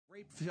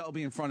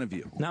Shelby in front of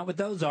you. Not with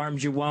those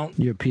arms, you won't.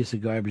 You're a piece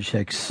of garbage,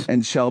 Hicks.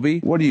 And Shelby,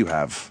 what do you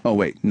have? Oh,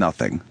 wait,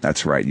 nothing.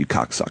 That's right, you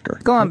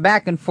cocksucker. Going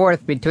back and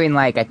forth between,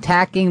 like,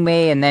 attacking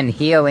me and then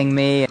healing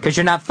me. Because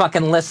you're not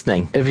fucking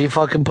listening. If he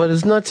fucking put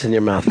his nuts in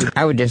your mouth.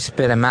 I would just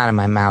spit them out of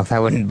my mouth. I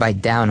wouldn't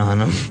bite down on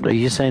them. Are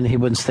you saying he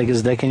wouldn't stick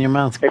his dick in your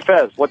mouth? Hey,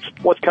 Fez,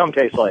 what's cum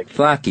taste like?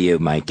 Fuck you,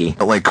 Mikey.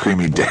 I like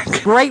creamy dick.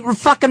 Great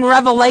fucking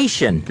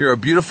revelation. You're a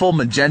beautiful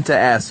magenta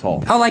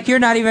asshole. Oh, like you're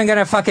not even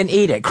gonna fucking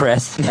eat it,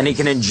 Chris. And he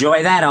can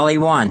enjoy that all he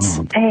wants.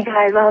 Hey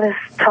guys, all this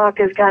talk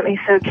has got me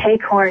so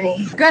cake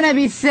horny. Gonna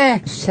be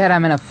sick. Said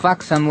I'm gonna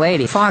fuck some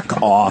lady.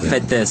 Fuck off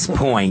at this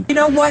point. You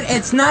know what?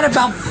 It's not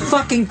about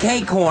fucking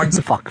cake horns.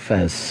 Fuck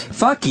Fez.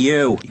 Fuck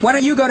you. Why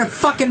don't you go to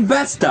fucking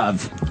Best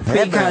Of?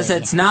 Because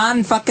it's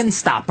non-fucking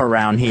stop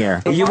around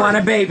here. You want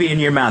a baby in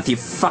your mouth, you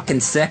fucking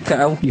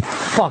sicko. You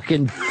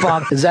fucking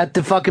fuck. Is that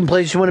the fucking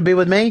place you want to be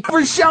with me?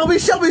 For Shelby,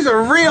 Shelby's a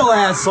real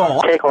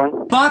asshole. Cake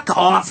horn. Fuck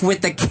off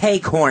with the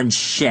cake horn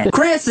shit.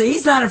 Chris,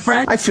 he's not a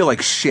friend. I feel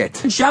like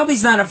shit.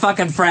 Shelby's not a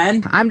fucking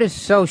friend. I'm just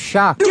so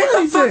shocked. Get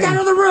the fuck out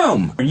of the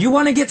room. You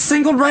want to get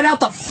singled right out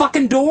the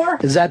fucking door?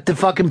 Is that the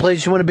fucking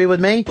place you want to be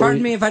with me?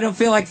 Pardon me if I don't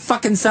feel like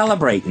fucking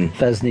celebrating.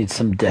 Fez needs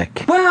some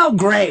dick. Well,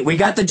 great. We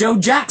got the Joe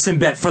Jackson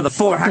bit for the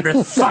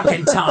 400th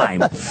fucking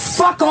time.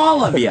 Fuck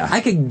all of you.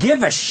 I could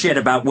give a shit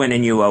about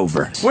winning you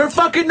over. We're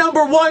fucking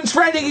 #1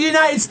 trending in the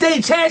United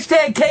States.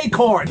 Hashtag cake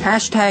horn.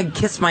 Hashtag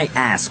kiss my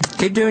ass.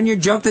 Keep doing your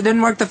joke that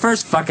didn't work the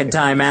first fucking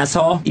time,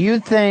 asshole. You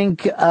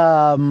think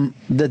that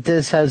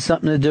this has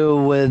something to do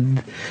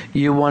with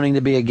you wanting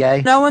to be a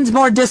gay? No one's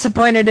more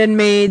disappointed in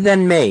me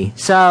than me.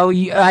 So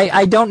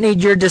I don't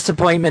need your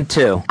disappointment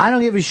too. I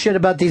don't give a shit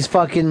about these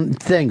fucking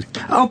things.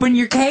 Open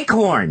your cake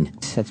horn.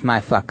 That's my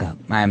fuck up.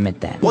 I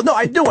admit that. Well, no,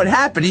 I knew what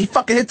happened. He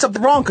fucking hit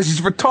something wrong because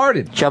he's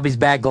retarded. Shelby's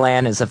bad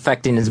gland is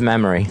affecting his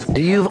memory.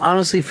 Do you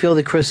honestly feel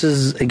that Chris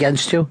is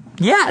against you?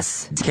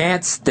 Yes.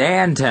 Can't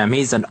stand him.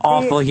 He's an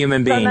awful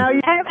human being.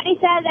 Everybody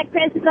says that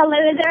Chris is a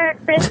loser.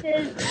 Chris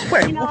is.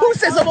 Wait, who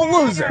says I'm a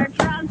loser?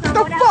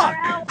 The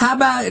fuck? How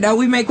about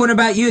we make one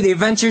about you, the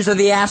adventures of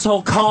the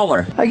asshole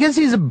caller? I guess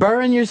he's a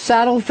burr in your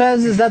saddle,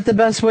 Fez. Is that the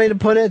best way to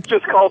put it?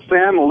 Just call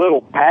Sam a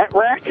little pat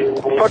rack?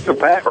 Fuck the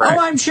pat rack. Oh,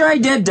 I'm sure I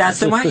did,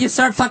 Dustin. Why don't you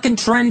start fucking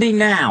trending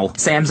now?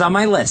 Sam's on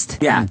my list.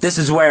 Yeah, this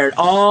is where it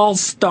all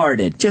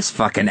started. Just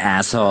fucking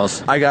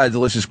assholes. I got a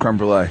delicious creme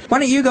brulee. Why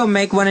don't you go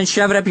make one and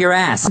shove it up your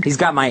ass? He's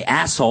got my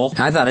asshole.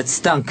 I thought it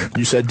stunk.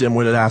 You said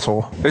dim-witted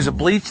asshole. There's a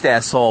bleached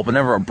asshole, but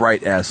never a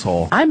bright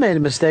asshole. I made a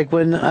mistake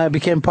when I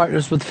became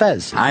partners with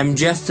Fez. I'm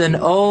just an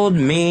old,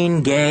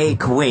 mean, gay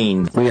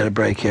queen. We got a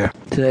break here.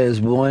 Today is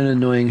one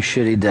annoying,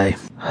 shitty day.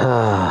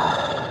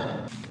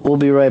 We'll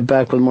be right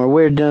back with more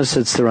weirdness.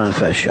 It's the Ron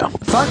Fez Show.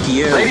 Fuck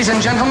you. Ladies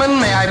and gentlemen,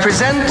 may I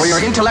present for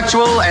your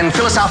intellectual and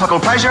philosophical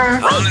pleasure,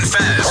 Ron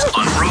Fez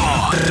on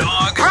Raw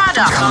Dog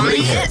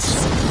Comedy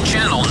Hits.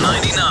 Channel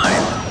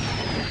 99.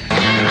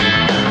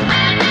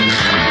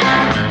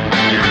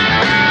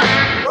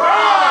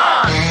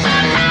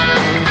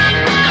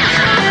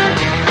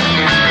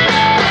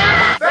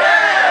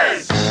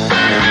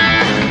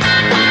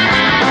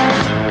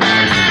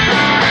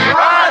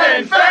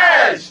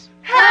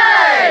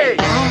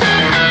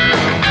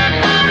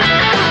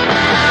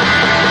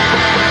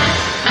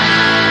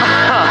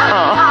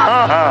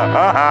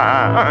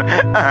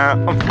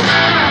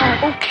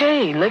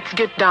 Okay, let's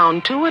get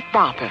down to it,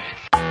 boppers.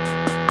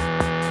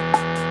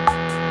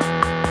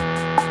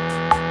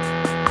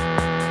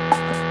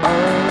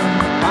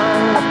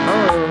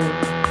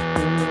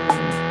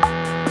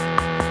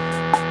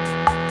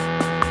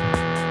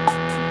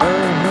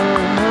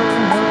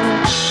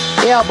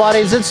 Yeah,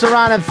 buddies, it's the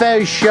Ron and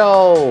Fez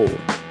Show.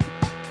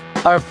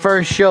 Our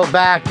first show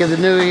back of the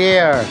new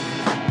year,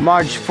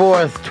 March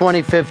 4th,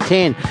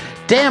 2015.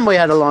 Damn, we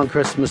had a long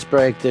Christmas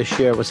break this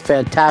year. It was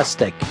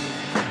fantastic.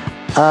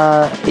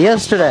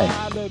 Yesterday,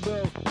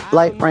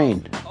 light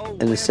rain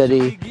in the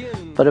city,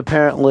 but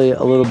apparently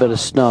a little bit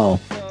of snow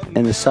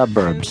in the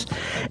suburbs.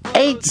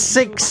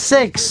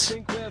 866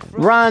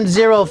 Ron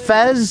Zero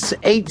Fez.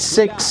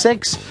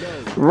 866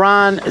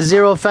 Ron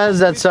Zero Fez.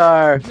 That's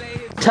our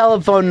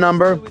telephone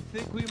number.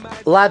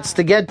 Lots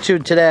to get to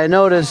today. I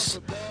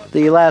noticed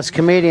the last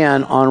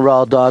comedian on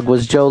Raw Dog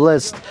was Joe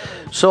List.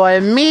 So I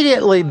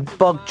immediately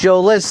booked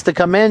Joe List to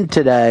come in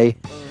today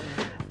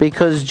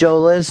because Joe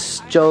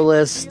List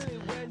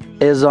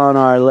is on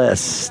our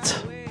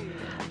list.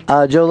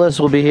 Joe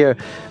List will be here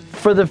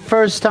for the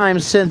first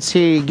time since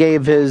he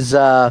gave his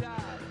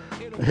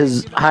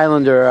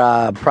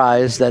Highlander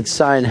prize, that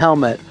signed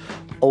helmet,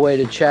 away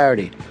to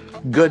charity.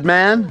 Good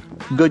man,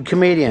 good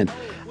comedian.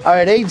 All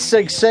right,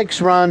 866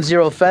 Ron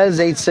Zero Fez,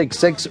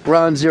 866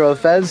 Ron Zero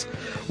Fez.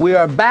 We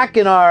are back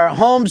in our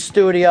home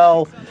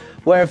studio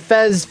where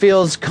Fez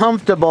feels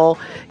comfortable.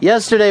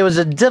 Yesterday was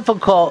a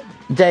difficult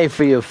day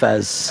for you,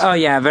 Fez. Oh,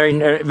 yeah,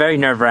 very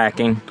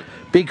nerve-wracking.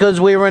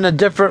 Because we were in a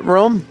different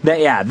room?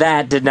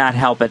 That did not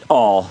help at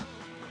all.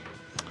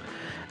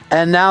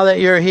 And now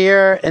that you're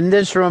here in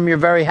this room, you're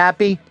very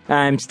happy?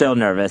 I'm still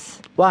nervous.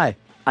 Why?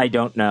 I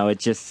don't know.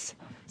 It's just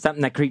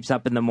something that creeps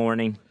up in the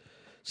morning.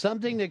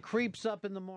 Something that creeps up in the morning.